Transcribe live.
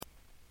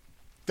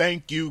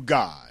thank you,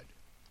 God,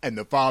 and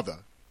the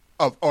Father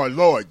of our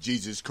Lord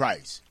Jesus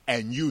Christ,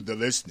 and you, the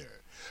listener,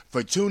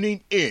 for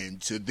tuning in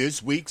to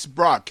this week's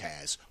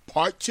broadcast,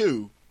 Part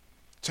 2,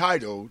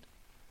 titled,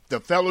 The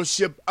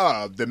Fellowship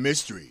of the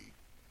Mystery,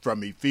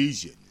 from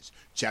Ephesians,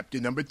 chapter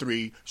number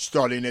 3,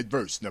 starting at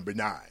verse number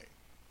 9.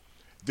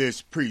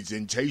 This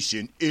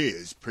presentation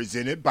is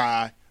presented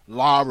by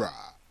Laura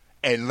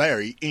and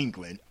Larry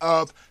England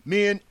of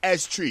Men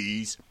as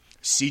Trees,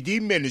 CD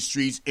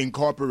Ministries,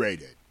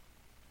 Incorporated,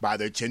 by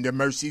the tender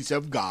mercies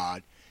of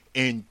God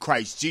in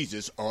Christ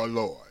Jesus our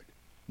Lord.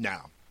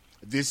 Now,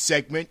 this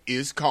segment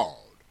is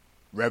called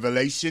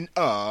Revelation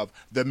of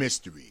the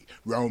Mystery,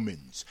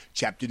 Romans,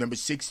 chapter number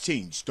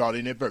 16,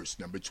 starting at verse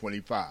number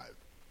 25.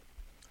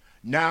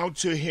 Now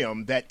to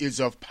him that is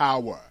of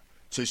power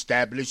to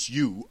establish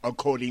you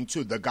according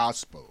to the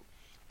gospel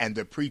and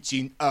the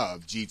preaching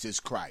of Jesus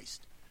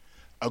Christ,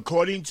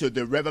 according to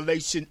the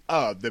revelation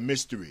of the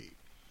mystery,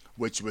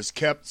 which was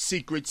kept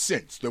secret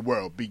since the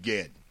world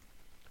began.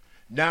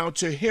 Now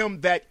to him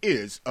that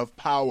is of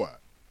power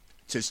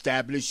to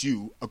establish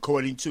you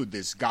according to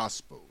this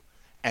gospel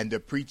and the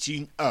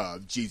preaching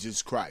of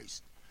Jesus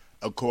Christ,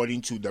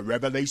 according to the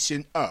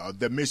revelation of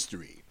the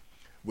mystery,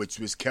 which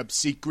was kept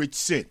secret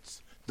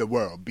since the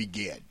world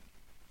began,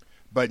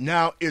 but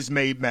now is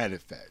made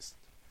manifest,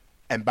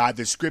 and by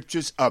the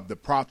scriptures of the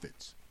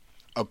prophets,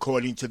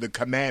 according to the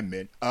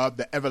commandment of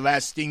the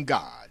everlasting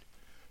God,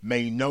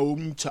 made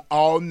known to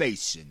all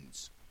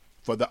nations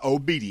for the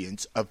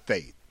obedience of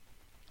faith.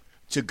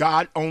 To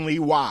God only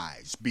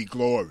wise be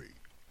glory,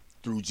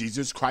 through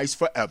Jesus Christ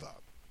forever.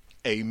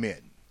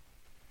 Amen.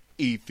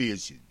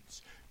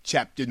 Ephesians,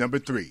 chapter number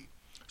 3,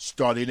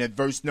 starting at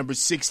verse number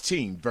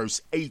 16,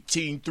 verse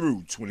 18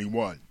 through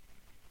 21.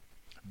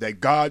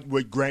 That God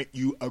would grant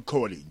you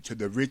according to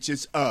the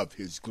riches of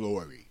his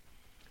glory,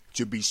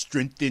 to be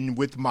strengthened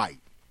with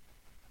might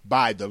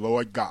by the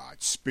Lord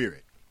God's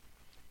Spirit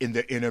in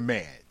the inner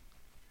man,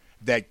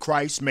 that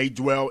Christ may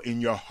dwell in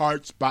your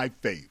hearts by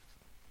faith,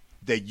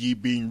 that ye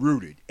being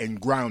rooted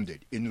and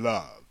grounded in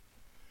love,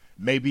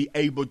 may be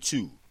able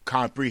to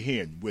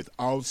comprehend with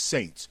all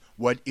saints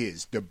what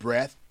is the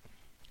breadth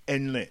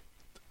and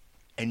length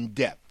and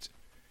depth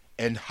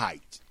and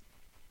height,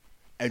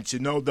 and to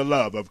know the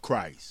love of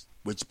Christ,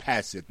 which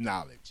passeth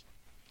knowledge,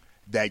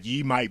 that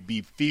ye might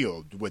be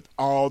filled with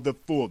all the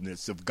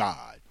fullness of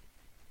God.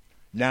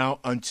 Now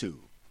unto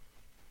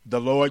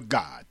the Lord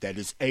God that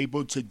is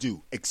able to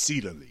do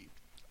exceedingly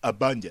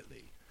abundantly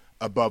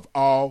above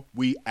all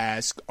we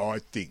ask or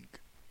think,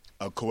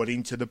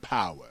 according to the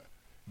power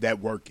that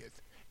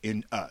worketh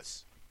in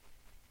us.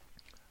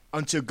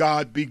 Unto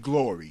God be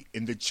glory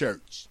in the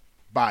church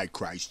by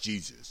Christ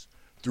Jesus,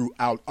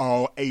 throughout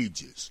all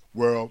ages,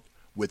 world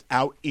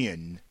without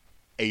end.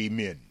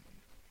 Amen.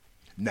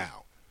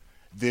 Now,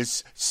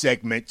 this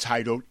segment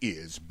title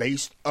is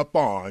based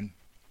upon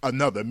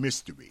another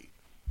mystery,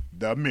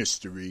 the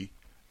mystery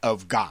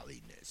of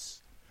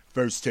godliness.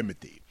 1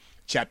 Timothy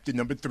chapter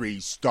number 3,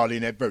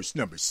 starting at verse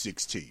number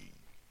 16.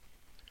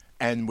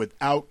 And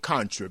without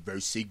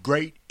controversy,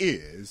 great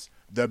is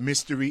the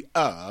mystery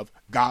of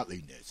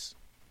godliness.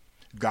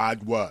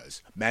 God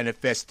was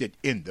manifested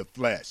in the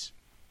flesh,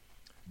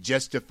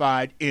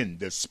 justified in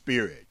the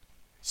spirit,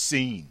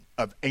 seen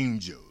of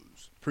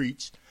angels,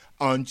 preached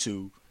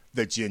unto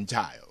the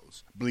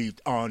Gentiles,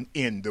 believed on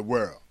in the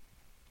world,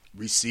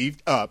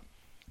 received up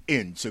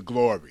into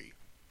glory.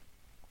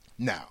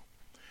 Now,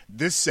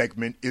 this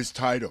segment is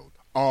titled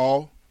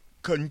All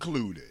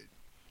Concluded.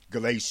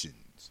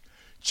 Galatians,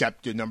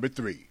 chapter number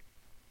 3,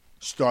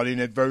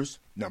 starting at verse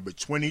number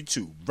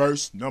 22,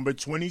 verse number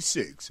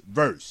 26,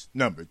 verse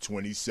number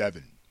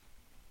 27.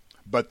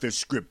 But the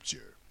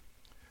scripture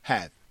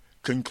hath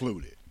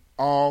concluded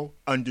all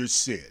under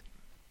sin,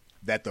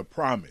 that the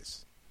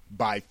promise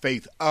by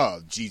faith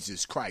of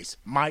Jesus Christ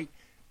might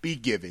be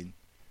given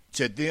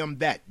to them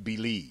that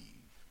believe.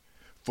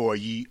 For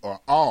ye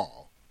are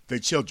all the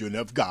children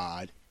of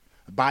God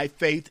by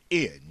faith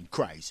in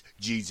Christ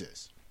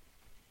Jesus.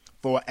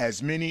 For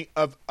as many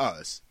of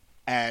us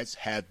as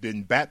have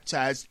been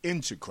baptized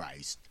into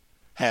Christ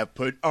have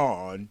put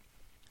on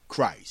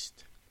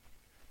Christ.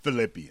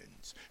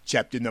 Philippians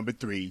chapter number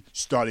 3,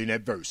 starting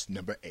at verse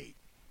number 8.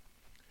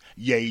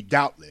 Yea,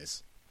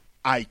 doubtless,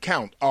 I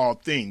count all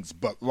things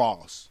but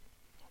loss,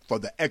 for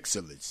the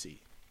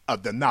excellency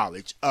of the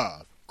knowledge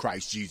of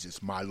Christ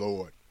Jesus my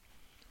Lord,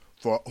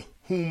 for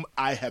whom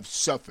I have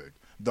suffered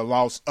the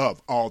loss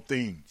of all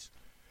things,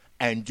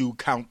 and do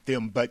count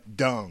them but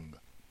dung,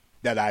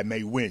 that I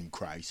may win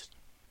Christ,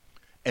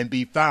 and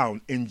be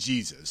found in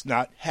Jesus,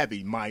 not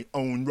having my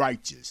own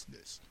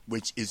righteousness,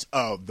 which is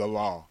of the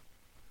law,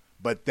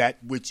 but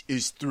that which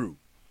is through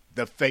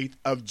the faith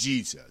of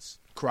Jesus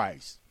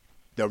Christ,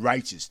 the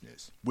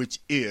righteousness which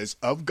is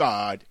of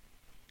God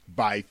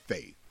by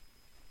faith,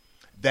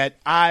 that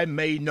I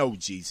may know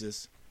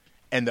Jesus,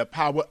 and the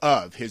power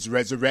of his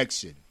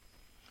resurrection,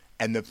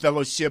 and the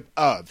fellowship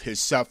of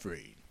his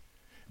suffering,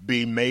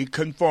 be made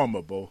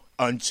conformable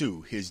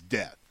unto his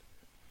death,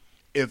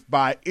 if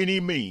by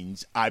any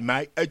means I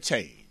might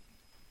attain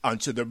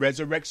unto the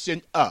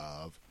resurrection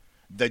of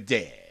the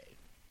dead.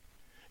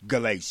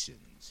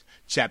 Galatians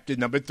chapter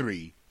number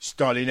 3,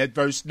 starting at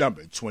verse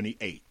number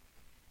 28.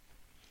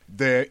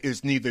 There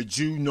is neither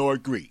Jew nor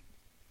Greek.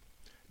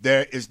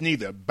 There is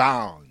neither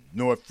bond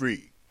nor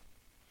free.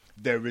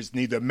 There is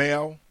neither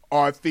male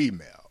or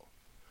female.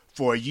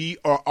 For ye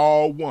are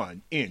all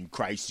one in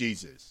Christ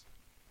Jesus.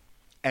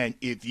 And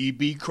if ye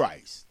be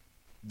Christ,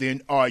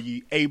 then are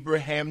ye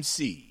Abraham's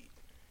seed,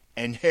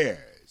 and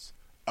heirs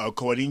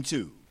according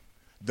to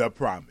the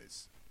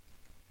promise.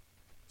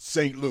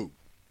 St. Luke,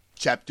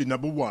 chapter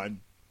number 1,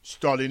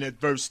 starting at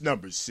verse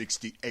number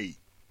 68.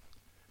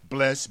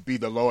 Blessed be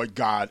the Lord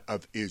God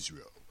of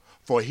Israel,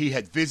 for he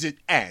hath visited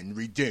and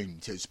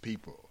redeemed his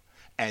people,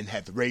 and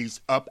hath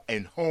raised up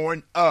an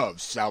horn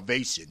of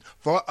salvation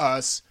for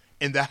us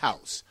in the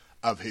house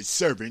of his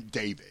servant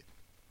David,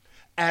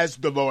 as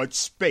the Lord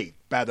spake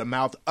by the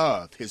mouth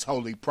of his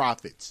holy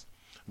prophets,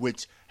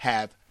 which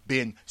have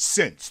been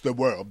since the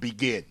world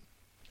began,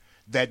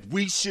 that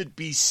we should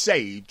be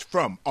saved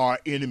from our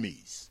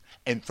enemies,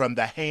 and from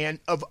the hand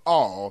of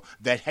all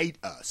that hate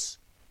us,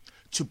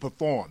 to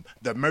perform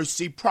the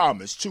mercy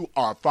promised to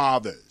our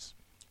fathers,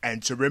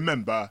 and to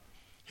remember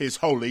his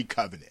holy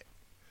covenant,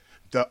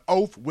 the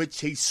oath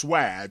which he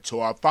sware to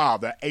our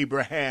father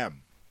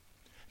Abraham,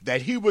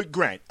 that he would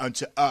grant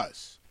unto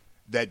us,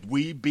 that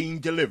we, being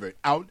delivered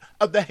out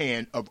of the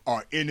hand of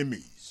our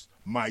enemies,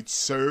 might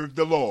serve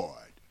the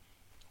Lord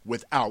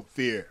without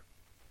fear,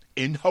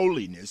 in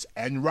holiness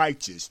and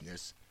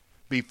righteousness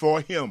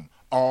before him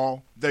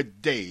all the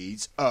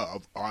days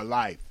of our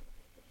life.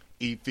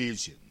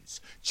 Ephesians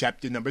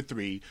chapter number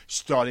 3,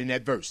 starting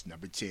at verse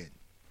number 10.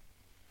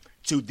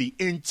 To the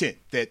intent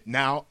that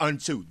now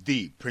unto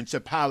the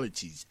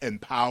principalities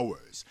and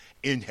powers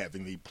in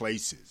heavenly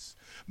places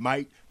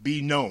might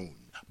be known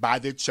by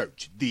the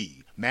church the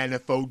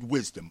manifold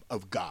wisdom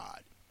of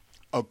God,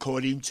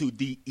 according to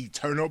the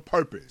eternal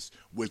purpose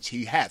which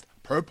he hath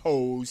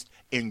purposed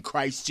in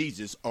Christ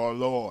Jesus our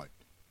Lord.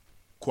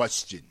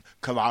 Question.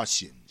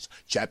 Colossians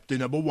chapter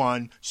number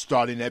 1,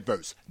 starting at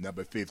verse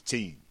number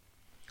 15.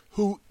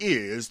 Who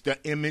is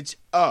the image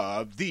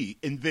of the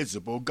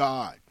invisible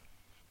God,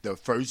 the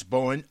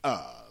firstborn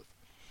of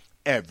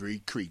every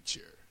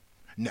creature?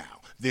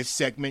 Now, this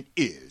segment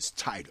is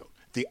titled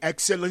The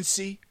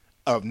Excellency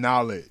of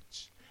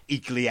Knowledge.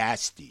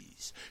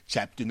 Ecclesiastes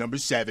chapter number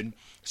 7,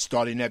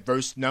 starting at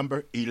verse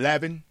number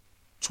 11,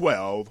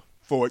 12,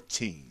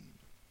 14.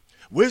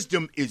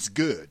 Wisdom is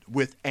good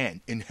with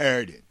an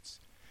inheritance,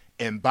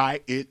 and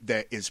by it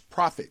there is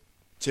profit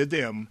to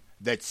them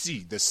that see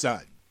the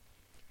sun.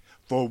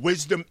 For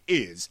wisdom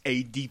is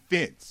a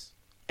defense,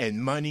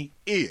 and money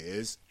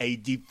is a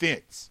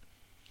defense.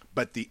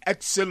 But the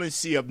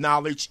excellency of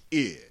knowledge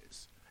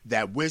is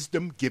that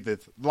wisdom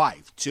giveth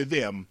life to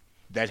them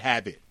that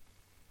have it.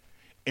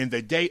 In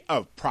the day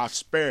of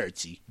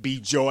prosperity be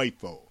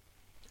joyful,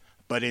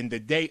 but in the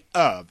day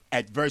of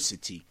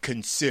adversity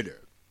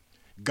consider.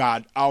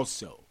 God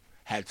also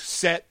hath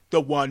set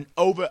the one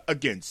over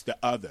against the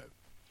other,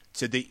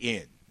 to the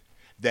end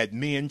that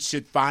men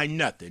should find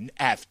nothing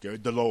after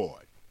the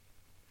Lord.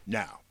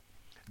 Now,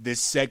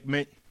 this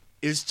segment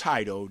is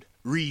titled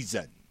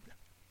Reason.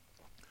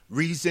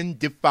 Reason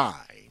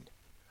defined,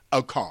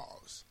 a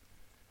cause,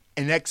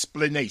 an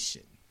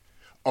explanation,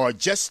 or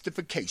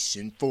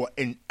justification for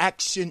an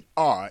action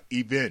or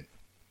event,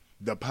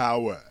 the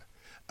power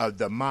of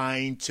the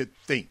mind to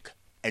think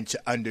and to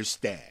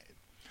understand,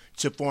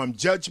 to form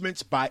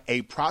judgments by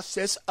a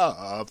process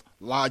of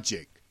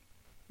logic.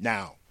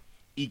 Now,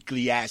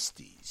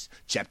 Ecclesiastes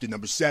chapter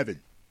number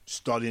 7,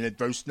 starting at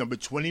verse number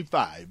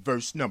 25,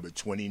 verse number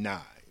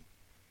 29.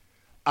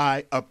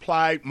 I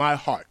applied my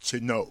heart to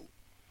know,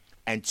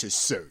 and to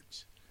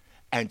search,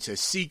 and to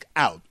seek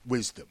out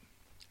wisdom,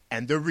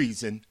 and the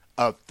reason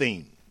of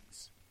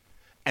things,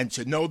 and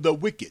to know the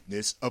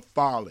wickedness of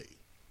folly.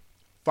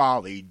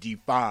 Folly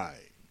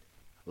defined,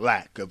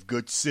 lack of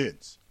good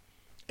sense,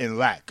 and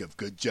lack of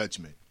good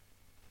judgment,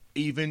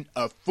 even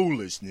of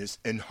foolishness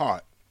in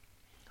heart.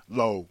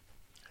 Lo,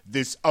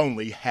 this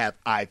only have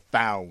I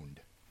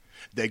found,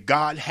 that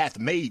God hath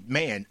made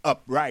man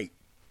upright,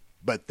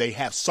 but they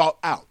have sought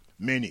out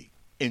many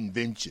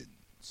inventions.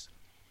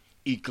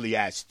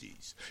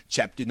 Ecclesiastes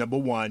chapter number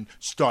 1,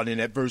 starting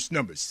at verse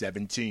number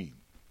 17.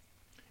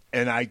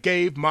 And I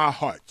gave my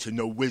heart to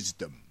know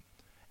wisdom,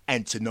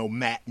 and to know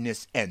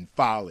madness and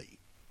folly.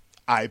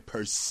 I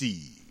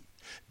perceive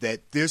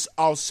that this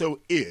also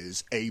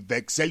is a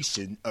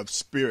vexation of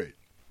spirit.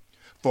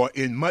 For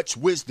in much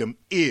wisdom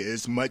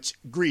is much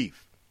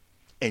grief,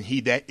 and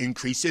he that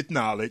increaseth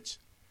knowledge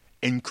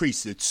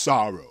increaseth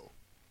sorrow.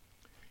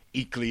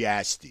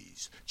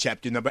 Ecclesiastes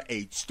chapter number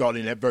 8,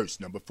 starting at verse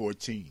number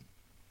 14.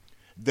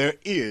 There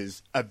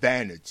is a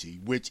vanity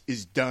which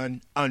is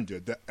done under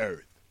the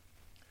earth,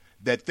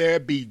 that there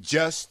be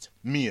just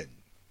men,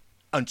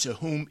 unto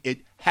whom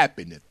it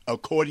happeneth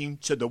according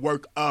to the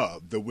work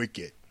of the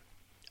wicked.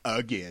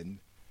 Again,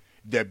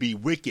 there be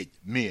wicked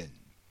men,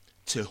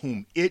 to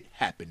whom it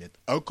happeneth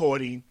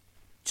according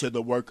to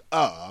the work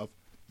of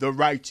the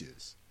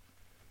righteous.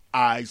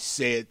 I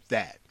said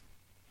that.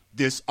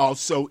 This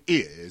also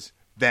is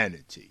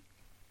vanity.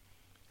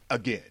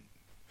 Again,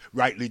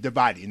 rightly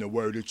dividing the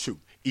word of truth.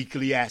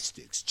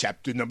 Ecclesiastes,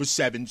 chapter number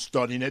 7,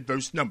 starting at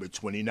verse number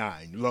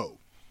 29. Lo,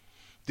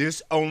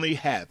 this only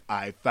have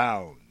I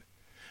found,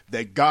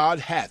 that God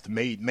hath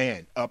made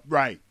man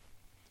upright,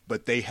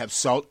 but they have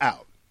sought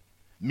out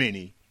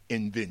many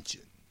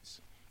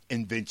inventions.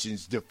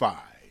 Inventions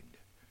defined.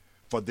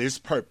 For this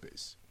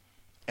purpose,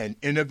 an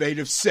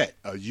innovative set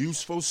of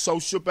useful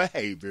social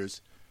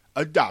behaviors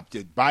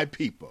adopted by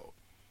people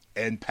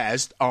and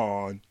passed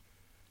on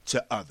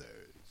to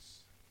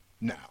others.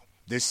 Now,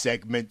 this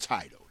segment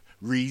titled,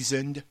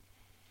 Reasoned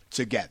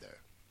Together.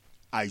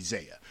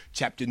 Isaiah,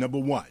 chapter number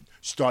 1,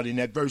 starting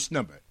at verse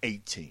number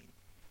 18.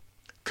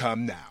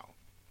 Come now,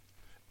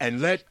 and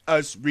let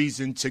us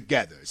reason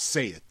together,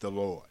 saith the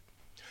Lord.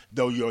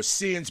 Though your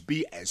sins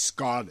be as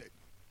scarlet,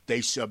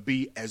 they shall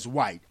be as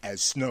white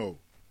as snow.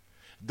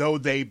 Though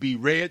they be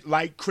red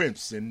like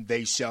crimson,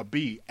 they shall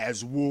be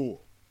as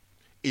wool.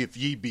 If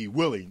ye be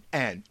willing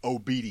and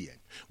obedient,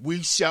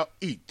 we shall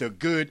eat the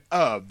good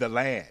of the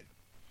land.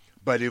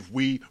 But if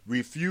we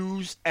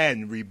refuse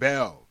and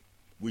rebel,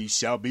 we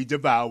shall be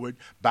devoured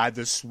by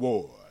the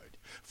sword,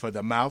 for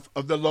the mouth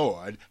of the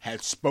Lord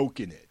hath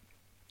spoken it.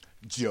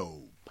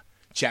 Job,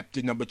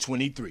 chapter number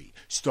 23,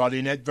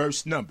 starting at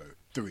verse number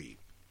 3.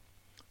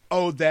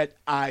 Oh, that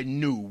I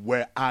knew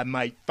where I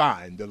might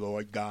find the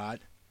Lord God,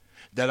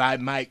 that I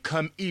might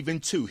come even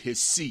to his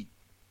seat.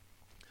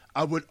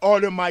 I would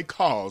order my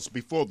cause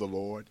before the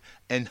Lord,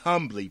 and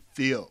humbly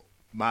fill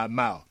my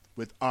mouth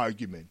with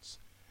arguments.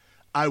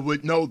 I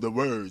would know the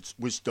words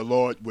which the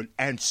Lord would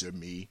answer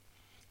me,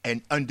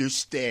 and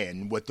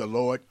understand what the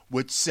Lord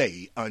would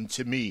say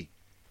unto me.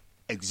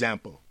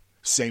 Example,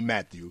 St.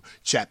 Matthew,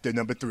 chapter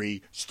number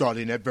 3,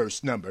 starting at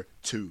verse number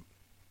 2.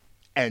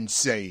 And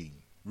saying,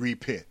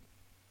 Repent,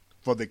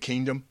 for the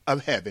kingdom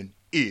of heaven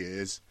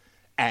is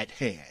at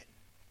hand.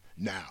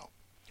 Now,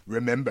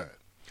 remember,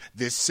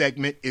 this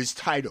segment is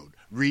titled,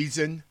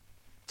 Reason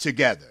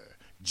Together.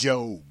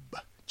 Job,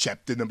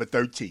 chapter number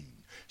 13.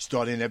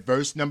 Starting at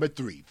verse number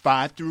 3,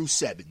 5 through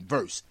 7,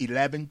 verse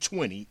 11,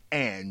 20,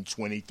 and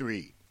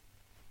 23.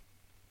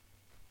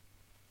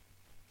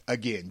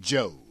 Again,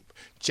 Job,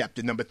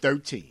 chapter number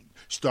 13,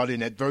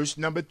 starting at verse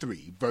number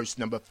 3, verse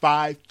number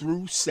 5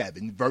 through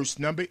 7, verse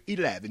number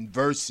 11,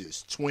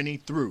 verses 20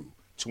 through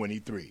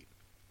 23.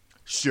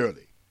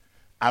 Surely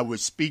I would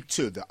speak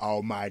to the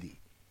Almighty,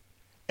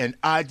 and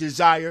I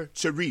desire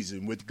to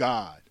reason with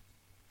God.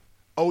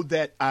 Oh,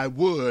 that I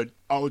would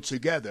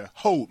altogether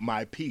hold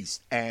my peace,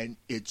 and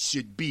it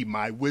should be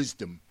my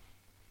wisdom.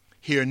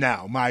 Hear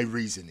now my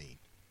reasoning,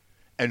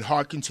 and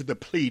hearken to the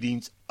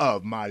pleadings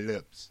of my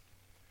lips.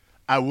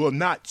 I will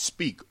not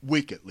speak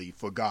wickedly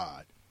for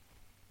God,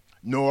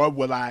 nor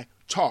will I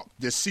talk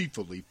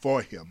deceitfully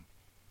for him.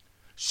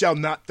 Shall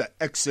not the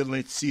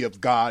excellency of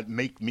God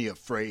make me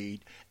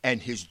afraid,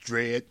 and his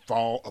dread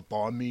fall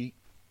upon me?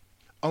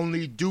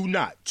 Only do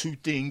not two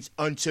things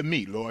unto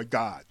me, Lord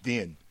God,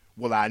 then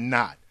will I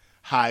not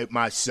hide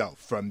myself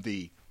from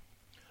thee.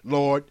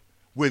 Lord,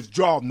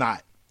 withdraw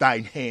not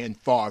thine hand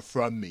far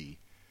from me,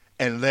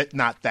 and let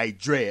not thy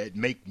dread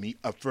make me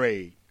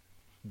afraid.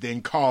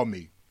 Then call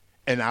me,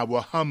 and I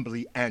will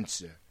humbly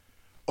answer.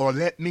 Or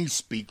let me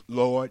speak,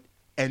 Lord,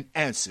 and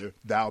answer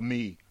thou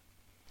me.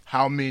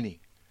 How many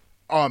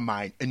are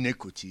mine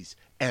iniquities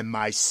and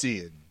my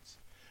sins?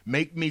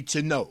 Make me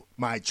to know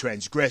my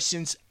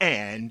transgressions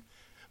and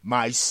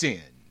my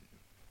sin.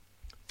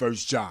 1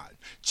 John,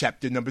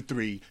 chapter number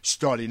 3,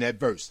 starting at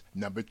verse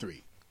number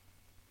 3.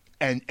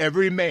 And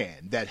every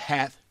man that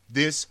hath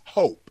this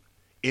hope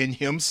in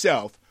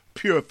himself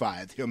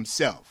purifieth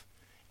himself,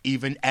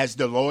 even as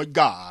the Lord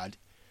God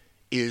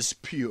is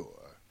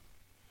pure.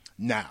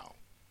 Now,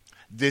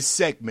 this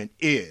segment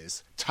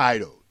is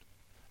titled,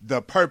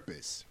 The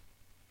Purpose,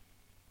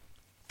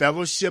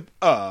 Fellowship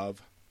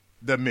of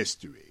the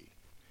Mystery.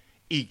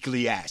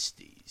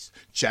 Ecclesiastes,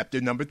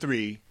 chapter number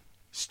 3,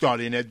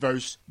 starting at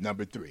verse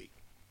number 3.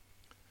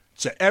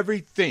 To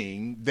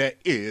everything there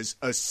is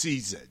a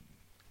season,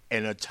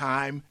 and a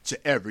time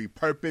to every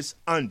purpose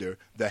under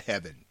the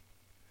heaven.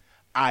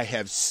 I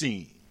have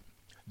seen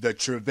the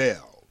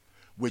travail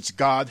which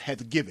God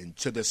hath given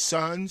to the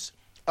sons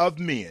of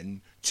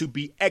men to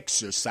be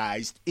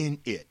exercised in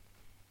it.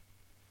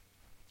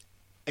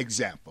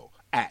 Example,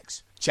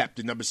 Acts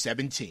chapter number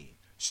 17,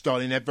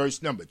 starting at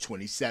verse number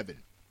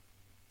 27.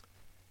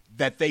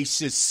 That they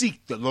should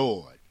seek the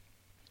Lord,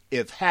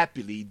 if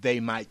happily they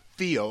might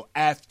feel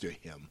after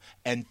him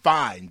and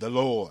find the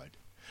Lord,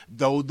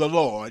 though the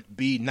Lord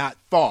be not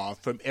far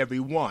from every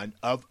one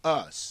of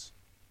us.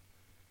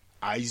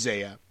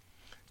 Isaiah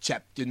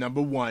chapter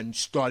number 1,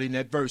 starting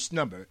at verse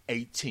number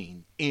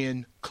 18,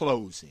 in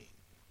closing.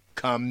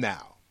 Come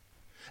now,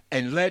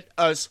 and let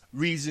us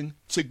reason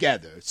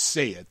together,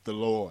 saith the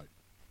Lord.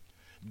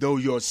 Though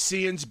your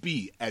sins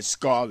be as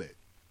scarlet,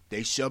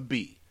 they shall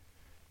be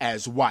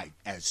as white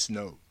as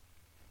snow.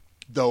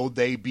 Though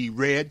they be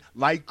red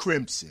like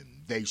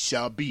crimson, they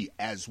shall be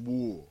as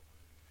wool.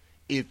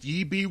 If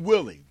ye be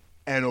willing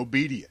and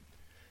obedient,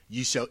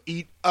 ye shall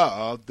eat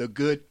of the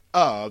good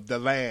of the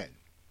land.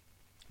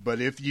 But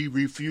if ye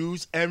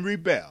refuse and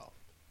rebel,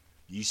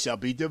 ye shall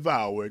be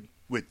devoured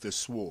with the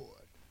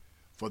sword,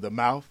 for the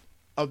mouth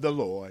of the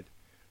Lord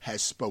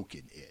has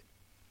spoken it.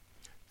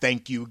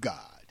 Thank you,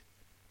 God,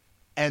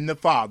 and the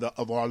Father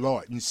of our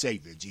Lord and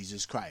Savior,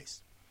 Jesus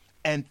Christ.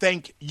 And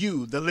thank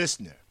you, the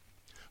listener,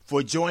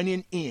 for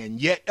joining in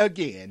yet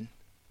again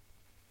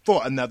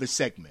for another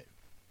segment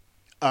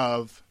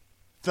of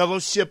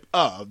Fellowship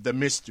of the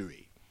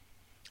Mystery.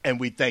 And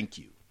we thank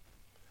you,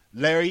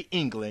 Larry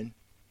England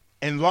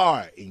and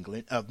Laura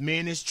England of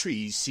Men as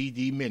Trees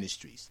CD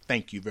Ministries.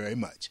 Thank you very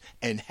much,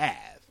 and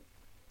have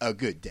a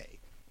good day.